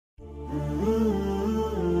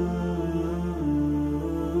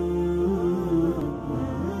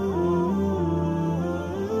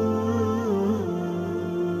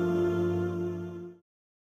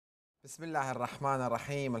بسم الله الرحمن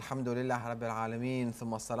الرحيم الحمد لله رب العالمين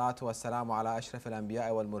ثم الصلاة والسلام على أشرف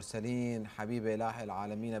الأنبياء والمرسلين حبيب إله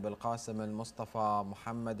العالمين بالقاسم المصطفى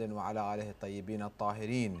محمد وعلى آله الطيبين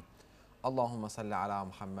الطاهرين اللهم صل على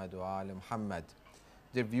محمد وآل محمد.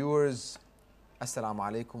 Dear viewers, Assalamu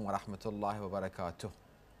alaikum wa rahmatullahi wa barakatuh.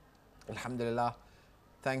 Alhamdulillah,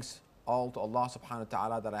 thanks all to Allah subhanahu wa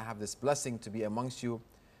ta'ala that I have this blessing to be amongst you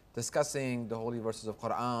discussing the holy verses of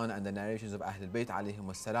Quran and the narrations of Ahlul Bayt alayhim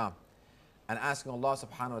as-salam, and asking Allah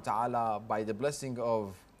subhanahu wa ta'ala by the blessing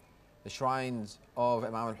of the shrines of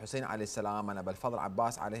Imam Hussein alayhi salam and Abul Fadl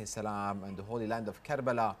Abbas alayhi salam and the holy land of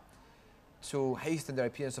Karbala to hasten the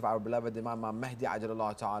appearance of our beloved Imam Mahdi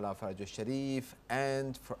ajalallah ta'ala faraj al-sharif,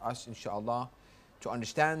 and for us inshallah to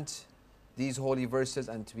understand these holy verses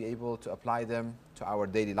and to be able to apply them to our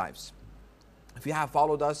daily lives. If you have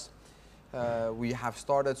followed us, we have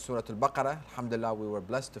started Surah al-Baqara. Alhamdulillah, we were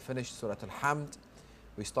blessed to finish Surah al-Hamd.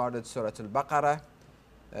 We started Surah al-Baqarah.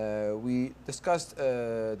 We discussed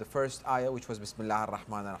the first ayah, which was Bismillah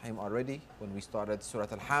ar-Rahman ar-Rahim already when we started Surah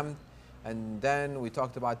al-Hamd. And then we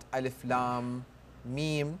talked about Alif Lam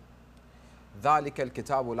Mim, ذَلِكَ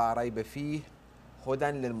الْكِتَابُ لَا رَيْبَ فِيهِ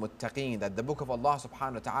هُدًى لِلْمُتَّقِينَ, that the book of Allah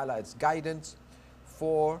subhanahu wa ta'ala is guidance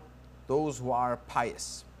for those who are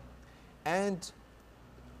pious. And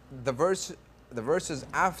the verses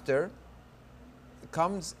after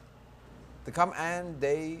come and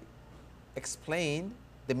they explain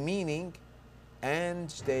the meaning and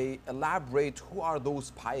they elaborate who are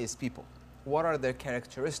those pious people, what are their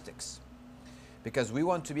characteristics, because we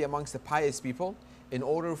want to be amongst the pious people in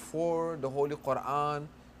order for the Holy Quran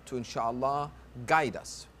to inshallah guide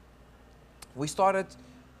us. We started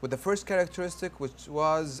with the first characteristic, which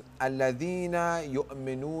was الَّذِينَ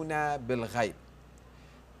يُؤْمِنُونَ بِالْغَيْبِ.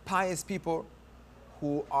 Pious people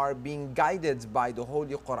who are being guided by the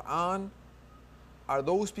Holy Quran are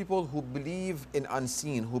those people who believe in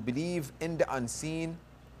unseen, who believe in the unseen,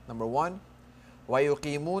 number one.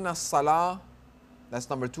 وَيُقِيمُونَ الصَّلَاةِ, that's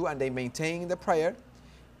number two, and they maintain the prayer.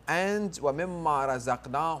 And وَمِمَّا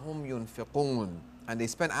رَزَقْنَاهُمْ يُنْفِقُونَ, and they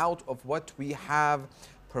spend out of what we have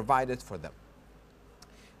provided for them.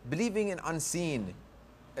 Believing in unseen,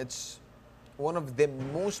 it's one of the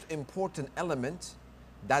most important elements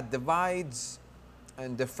that divides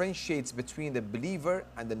and differentiates between the believer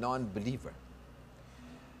and the non-believer.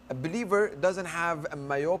 A believer doesn't have a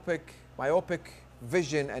myopic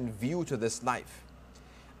vision and view to this life.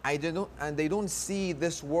 And they don't see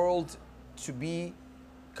this world to be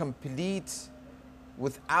complete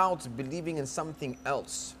without believing in something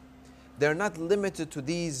else. They're not limited to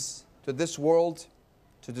this world,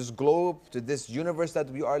 to this globe, to this universe that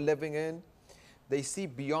we are living in. They see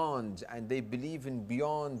beyond and they believe in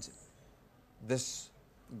beyond this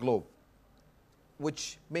globe,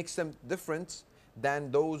 which makes them different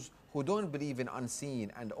than those who don't believe in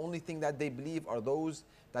unseen, and the only thing that they believe are those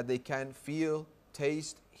that they can feel,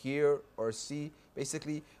 taste, hear or see,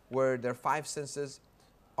 basically where their five senses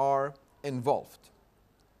are involved.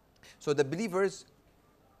 So the believers,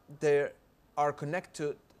 they are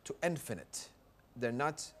connected to infinite. They're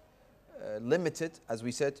not limited, as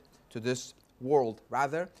we said, to this world.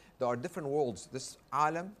 Rather, there are different worlds. This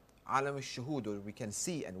alam al-shuhud, where we can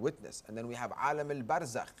see and witness, and then we have alam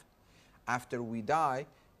al-barzakh. After we die,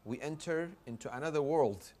 we enter into another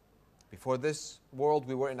world. Before this world,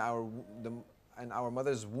 we were in our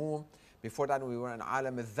mother's womb. Before that, we were in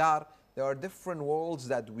alam al-dhar. There are different worlds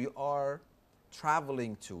that we are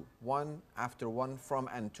traveling to, one after one, from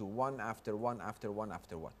and to, one after one after one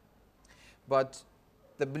after one. But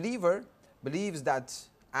the believer believes that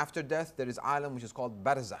after death there is alam which is called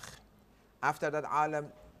barzakh. After that alam,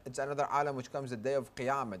 it's another alam which comes the day of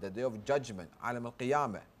qiyamah, the day of judgment, alam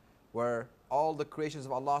al-qiyamah, where all the creations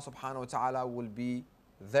of Allah subhanahu wa ta'ala will be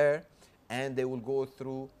there and they will go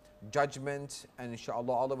through judgment, and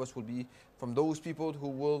inshallah all of us will be from those people who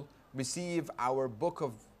will receive our book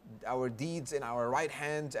of our deeds in our right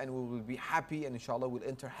hand, and we will be happy and inshallah will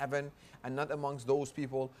enter heaven, and not amongst those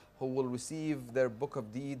people who will receive their book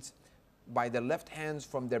of deeds by their left hands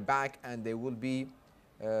from their back, and they will be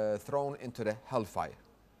thrown into the hellfire.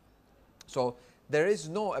 So there is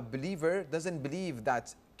a believer doesn't believe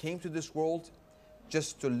that came to this world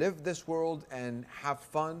just to live this world and have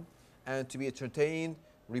fun and to be entertained,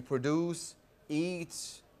 reproduce,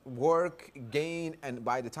 eat, work, gain, and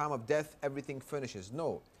by the time of death everything finishes.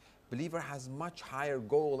 No, believer has much higher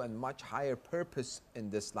goal and much higher purpose in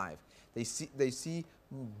this life. They see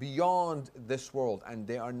beyond this world, and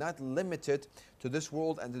they are not limited to this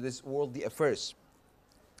world and to this worldly affairs.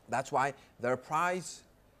 That's why their price,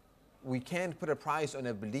 we can't put a price on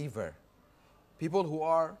a believer. People who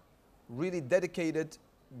are really dedicated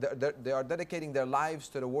they are dedicating their lives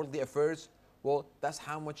to the worldly affairs, well, that's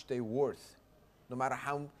how much they're worth. No matter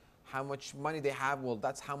how much money they have, well,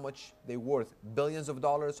 that's how much they're worth. Billions of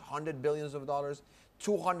dollars, 100 billions of dollars,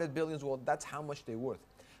 200 billions, well, that's how much they're worth.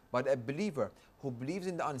 But a believer who believes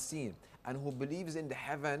in the unseen and who believes in the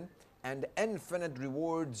heaven and the infinite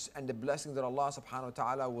rewards and the blessings that Allah subhanahu wa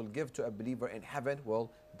ta'ala will give to a believer in heaven,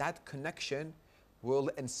 well, that connection will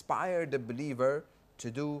inspire the believer to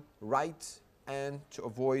do right and to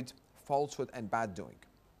avoid falsehood and bad doing.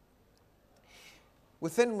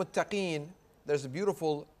 Within Muttaqeen, there's a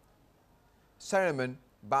beautiful sermon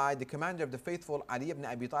by the commander of the faithful, Ali ibn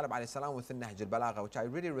Abi Talib alayhi salam, within Nahj al-Balagha, which I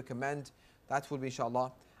really recommend. That will be,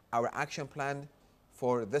 inshallah, our action plan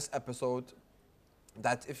for this episode.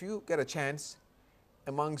 That if you get a chance,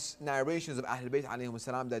 amongst narrations of Ahlul Bayt alayhim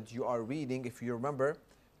salam that you are reading, if you remember,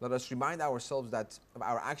 let us remind ourselves that of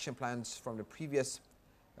our action plans from the previous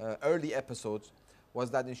early episodes was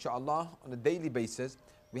that, inshallah, on a daily basis,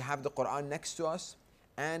 we have the Quran next to us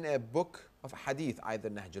and a book of hadith, either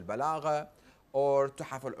Nahj al-Balagha or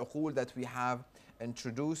Tuhaf al-Uqul that we have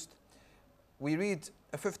introduced. We read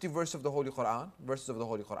a 50 verses of the Holy Quran,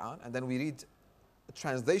 and then we read a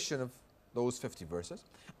translation of those 50 verses,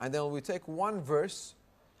 and then we take one verse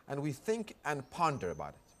and we think and ponder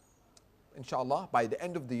about it. Inshallah, by the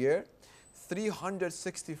end of the year,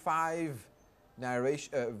 365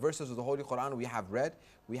 verses of the Holy Quran we have read,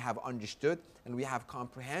 we have understood, and we have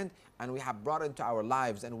comprehended, and we have brought into our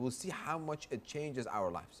lives, and we'll see how much it changes our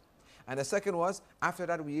lives. And the second was, after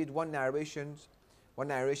that we read one narration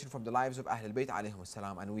from the lives of Ahlul Bayt alayhim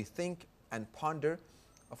salam, and we think and ponder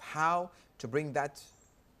of how to bring that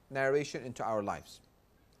narration into our lives.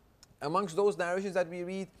 Amongst those narrations that we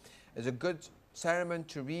read is a good sermon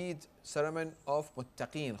to read, sermon of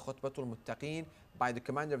Muttaqeen, Khutbatul Muttaqeen, by the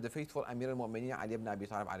commander of the faithful, Amir al-Mu'mineen Ali ibn Abi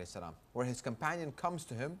Talib alayhi salam, where his companion comes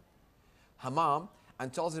to him, Hammam,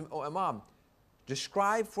 and tells him, "Oh Imam,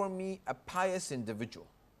 describe for me a pious individual."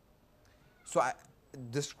 So I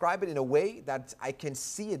describe it in a way that I can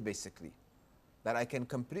see it, basically, that I can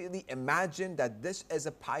completely imagine that this is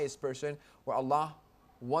a pious person where Allah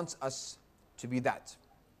wants us to be that.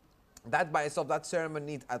 That by itself, that sermon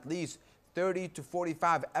needs at least 30 to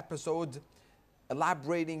 45 episodes,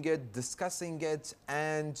 elaborating it, discussing it,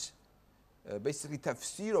 and basically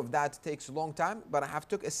tafsir of that takes a long time, but I have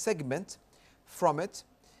took a segment from it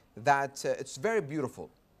that it's very beautiful.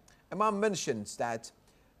 Imam mentions that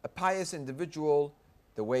a pious individual,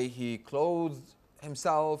 the way he clothes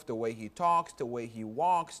himself, the way he talks, the way he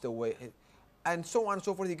walks, and so on and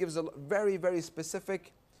so forth. He gives a very, very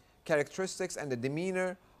specific characteristics and the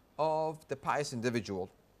demeanor of the pious individual.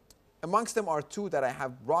 Amongst them are two that I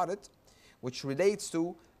have brought it, which relates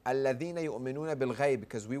to الَّذِينَ يُؤْمِنُونَ بِالْغَيْبِ,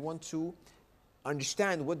 because we want to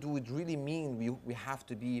understand what would really mean we have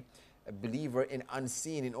to be a believer in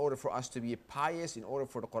unseen in order for us to be pious, in order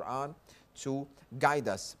for the Quran to guide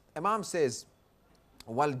us. Imam says,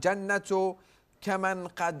 وَالْجَنَّةُ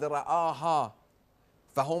كَمَنْ قَدْ رَآهَا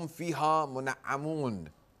فَهُمْ فِيهَا مُنَعَّمُونَ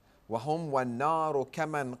وَهُمْ وَالنَّارُ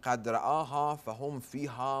كَمَنْ قَدْ رَآهَا فَهُمْ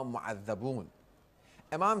فِيهَا مُعَذَّبُونَ.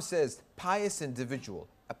 Imam says, pious individual,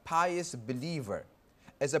 a pious believer,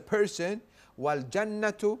 is a person,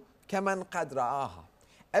 وَالْجَنَّةُ كَمَنْ قَدْ رَآهَا.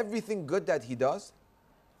 Everything good that he does,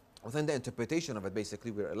 within the interpretation of it,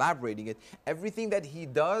 basically, we're elaborating it, everything that he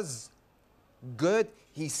does good,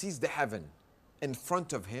 he sees the heaven in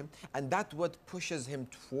front of him, and that's what pushes him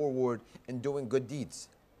forward in doing good deeds.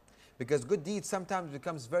 Because good deeds sometimes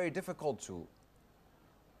becomes very difficult to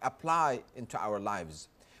apply into our lives.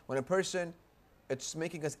 When a person, it's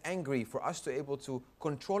making us angry, for us to able to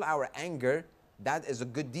control our anger, that is a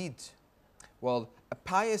good deed. Well, a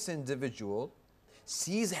pious individual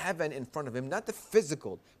sees heaven in front of him, not the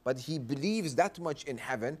physical, but he believes that much in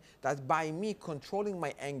heaven, that by me controlling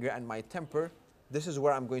my anger and my temper, this is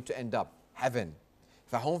where I'm going to end up, heaven.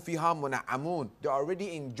 فَهُمْ فِيهَا مُنَعَّمُونَ. They're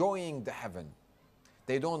already enjoying the heaven.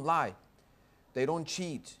 They don't lie. They don't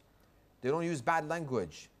cheat. They don't use bad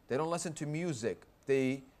language. They don't listen to music.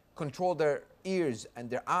 They control their ears and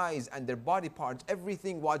their eyes and their body parts.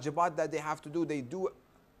 Everything wajibat that they have to do, they do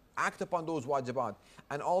act upon those wajibat.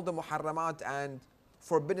 And all the muharramat and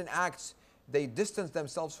forbidden acts, they distance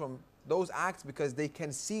themselves from those acts because they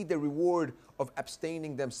can see the reward of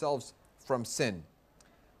abstaining themselves from sin.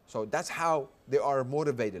 So that's how they are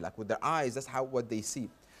motivated, like with their eyes, that's how what they see.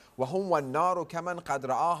 وَهُمْ وَالنَّارُ كَمَنْ قَدْ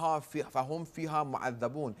رَآهَا فَهُمْ فِيهَا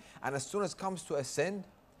مُعَذَّبُونَ. And as soon as it comes to a sin,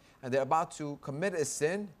 and they're about to commit a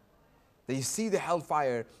sin, they see the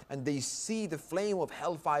hellfire, and they see the flame of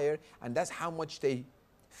hellfire, and that's how much they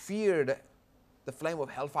fear the flame of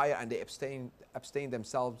hellfire, and they abstain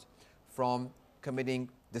themselves from committing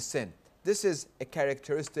the sin. This is a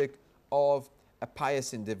characteristic of a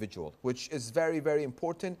pious individual, which is very, very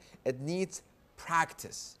important. It needs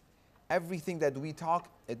practice. Everything that we talk,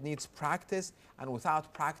 it needs practice, and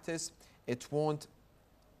without practice, it won't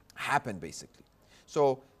happen, basically.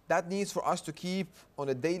 So that needs for us to keep on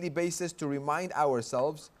a daily basis to remind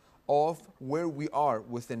ourselves of where we are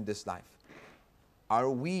within this life. Are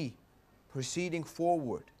we proceeding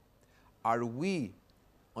forward? Are we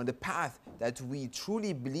on the path that we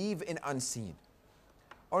truly believe in unseen?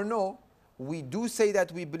 Or no, we do say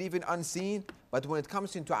that we believe in unseen, but when it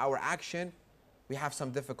comes into our action, we have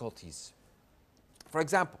some difficulties. For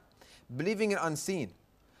example, believing in unseen.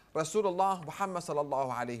 Rasulullah Muhammad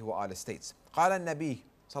sallallahu alayhi wa alayhi states, قال النبي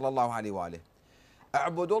صلى الله عليه وآله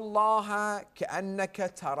اعبدوا الله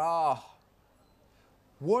كأنك تراه.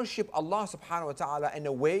 Worship Allah subhanahu wa ta'ala in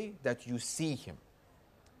a way that you see Him.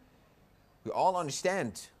 We all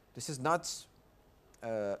understand this is not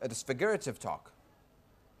it is figurative talk.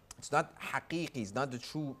 It's not haqiqi, it's not the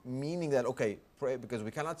true meaning that, okay, pray, because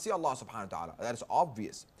we cannot see Allah subhanahu wa ta'ala. That is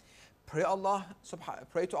obvious. Pray to Allah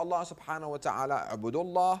subhanahu wa ta'ala.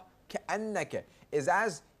 Abudullah ka'annaka is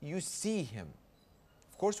as you see Him.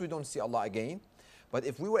 Of course, we don't see Allah again, but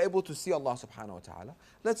if we were able to see Allah subhanahu wa ta'ala,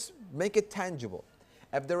 let's make it tangible.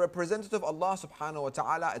 If the representative of Allah subhanahu wa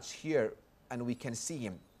ta'ala is here and we can see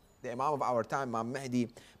Him, the Imam of our time, Imam Mahdi,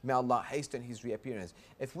 may Allah hasten his reappearance.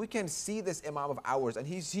 If we can see this Imam of ours and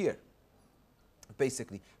he's here,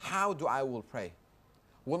 basically, how do I will pray?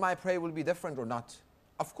 Will my prayer will be different or not?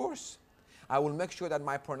 Of course. I will make sure that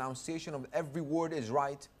my pronunciation of every word is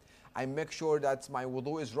right. I make sure that my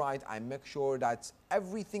wudu is right. I make sure that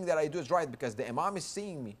everything that I do is right because the Imam is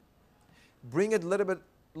seeing me. Bring it a little bit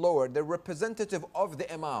lower. The representative of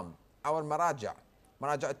the Imam, our maraja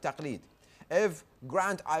al-taqleed. If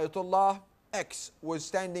Grant Ayatollah X was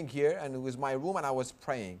standing here and it was my room and I was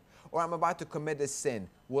praying, or I'm about to commit a sin,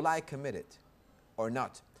 will I commit it or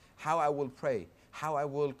not? How I will pray, how I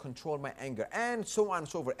will control my anger, and so on and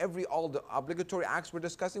so forth. All the obligatory acts we're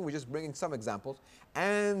discussing, we're just bringing some examples,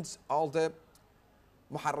 and all the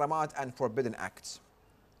muharramat and forbidden acts.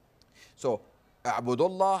 So, اعبدوا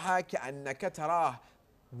الله كأنك تراه.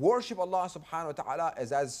 Worship Allah subhanahu wa ta'ala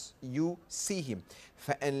as you see Him.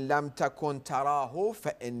 فَإِن لَمْ تَكُنْ تَرَاهُ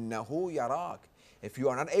فَإِنَّهُ يَرَاكَ. If you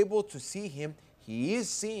are not able to see Him, He is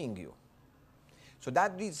seeing you. So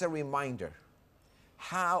that needs a reminder.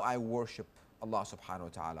 How I worship Allah subhanahu wa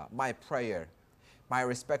ta'ala. My prayer, my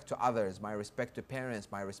respect to others, my respect to parents,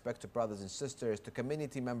 my respect to brothers and sisters, to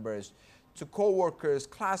community members, to co-workers,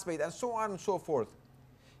 classmates, and so on and so forth.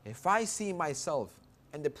 If I see myself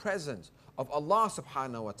in the presence of Allah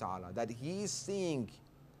subhanahu wa ta'ala, that He is seeing,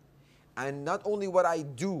 and not only what I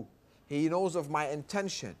do, He knows of my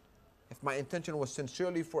intention. If my intention was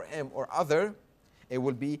sincerely for Him or other, it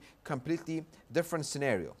will be completely different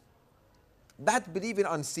scenario. That belief in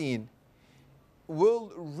unseen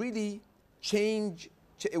will really change,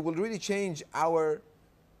 our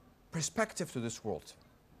perspective to this world.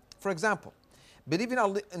 For example, believing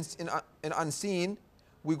in unseen,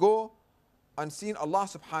 we go unseen Allah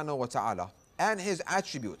subhanahu wa ta'ala and His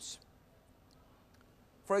attributes.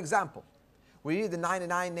 For example, we read the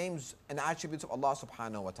 99 names and attributes of Allah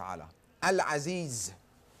subhanahu wa ta'ala. Al-Aziz,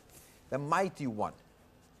 the mighty one,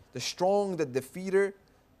 the strong, the defeater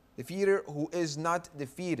who is not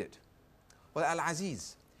defeated. Well,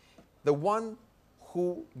 Al-Aziz, the one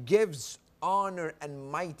who gives honor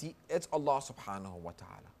and mighty, it's Allah subhanahu wa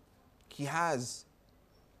ta'ala. He has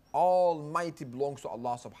Almighty belongs to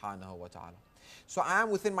Allah subhanahu wa ta'ala. So I am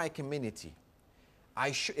within my community.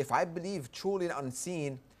 If I believe truly in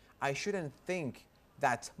unseen, I shouldn't think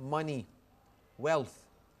that money, wealth,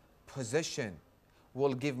 position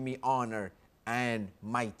will give me honor and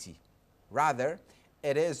mighty. Rather,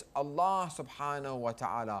 it is Allah subhanahu wa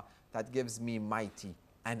ta'ala that gives me mighty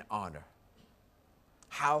and honor.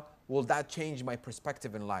 How will that change my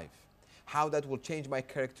perspective in life? How that will change my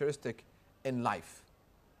characteristic in life?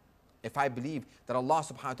 If I believe that Allah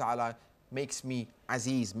subhanahu wa ta'ala makes me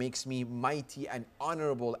aziz, makes me mighty and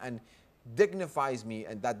honorable and dignifies me,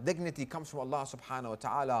 and that dignity comes from Allah subhanahu wa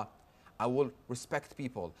ta'ala, I will respect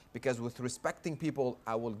people, because with respecting people,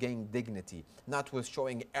 I will gain dignity, not with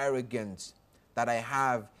showing arrogance that I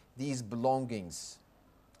have these belongings.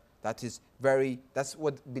 That's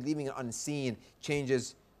what believing in unseen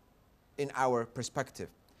changes in our perspective.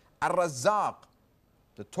 Ar-Razzaq,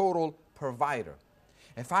 the total provider.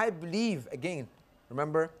 If I believe, again,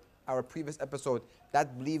 remember our previous episode,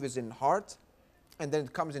 that belief is in heart, and then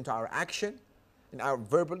it comes into our action, in our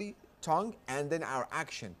verbally, tongue, and then our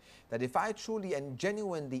action. That if I truly and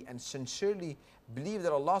genuinely and sincerely believe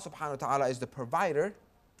that Allah subhanahu wa ta'ala is the provider,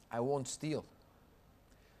 I won't steal.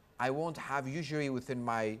 I won't have usury within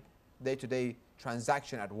my day-to-day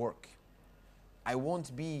transaction at work. I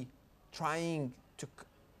won't be trying to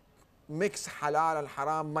mix halal and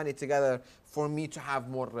haram money together for me to have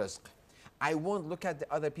more rizq. I won't look at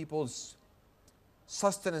the other people's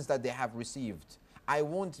sustenance that they have received. I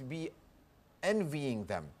won't be envying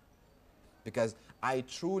them, because I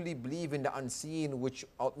truly believe in the unseen, which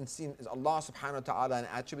unseen is Allah subhanahu wa ta'ala, and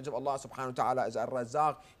attributes of Allah subhanahu wa ta'ala is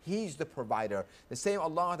Ar-Razzaq. He's the provider. The same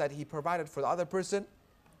Allah that He provided for the other person,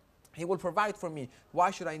 He will provide for me.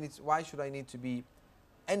 Why should I need to be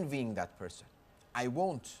envying that person? I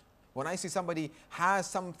won't. When I see somebody has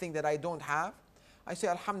something that I don't have, I say,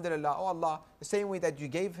 Alhamdulillah, oh Allah, the same way that you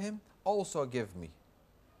gave him, also give me.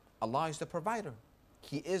 Allah is the provider.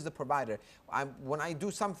 He is the provider. When I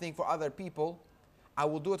do something for other people, I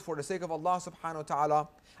will do it for the sake of Allah subhanahu wa ta'ala,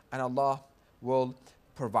 and Allah will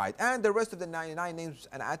provide. And the rest of the 99 names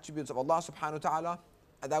and attributes of Allah subhanahu wa ta'ala,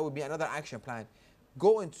 that would be another action plan.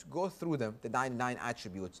 Go through them, the 99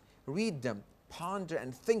 attributes. Read them, ponder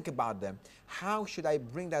and think about them. How should I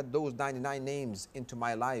bring those 99 names into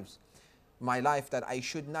my life, that I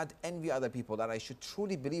should not envy other people, that I should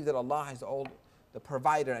truly believe that Allah is the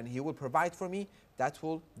provider and He will provide for me? That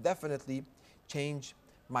will definitely change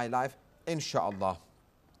my life, inshaAllah.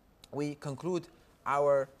 We conclude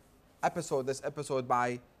our this episode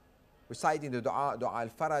by reciting the dua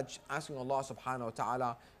al-Faraj, asking Allah subhanahu wa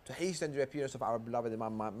ta'ala to hasten the appearance of our beloved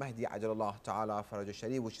Imam Mahdi ajalallah ta'ala faraj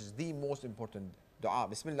al-sharif, which is the most important dua.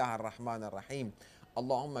 Bismillah ar-Rahman ar-Rahim.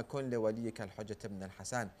 Allahumma kun li waliyika al-Hujjat ibn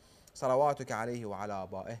al-Hasan salawatuka alayhi wa ala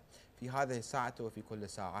aba'ih fi hadhihi as-sa'ati wa fi kulli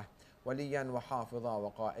sa'ah وليا وحافظا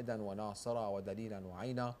وقائدا وناصرا ودليلا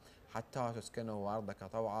وعينا حتى تسكنه أرضك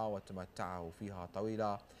طوعا وتمتعه فيها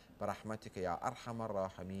طويلا برحمتك يا أرحم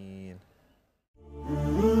الراحمين.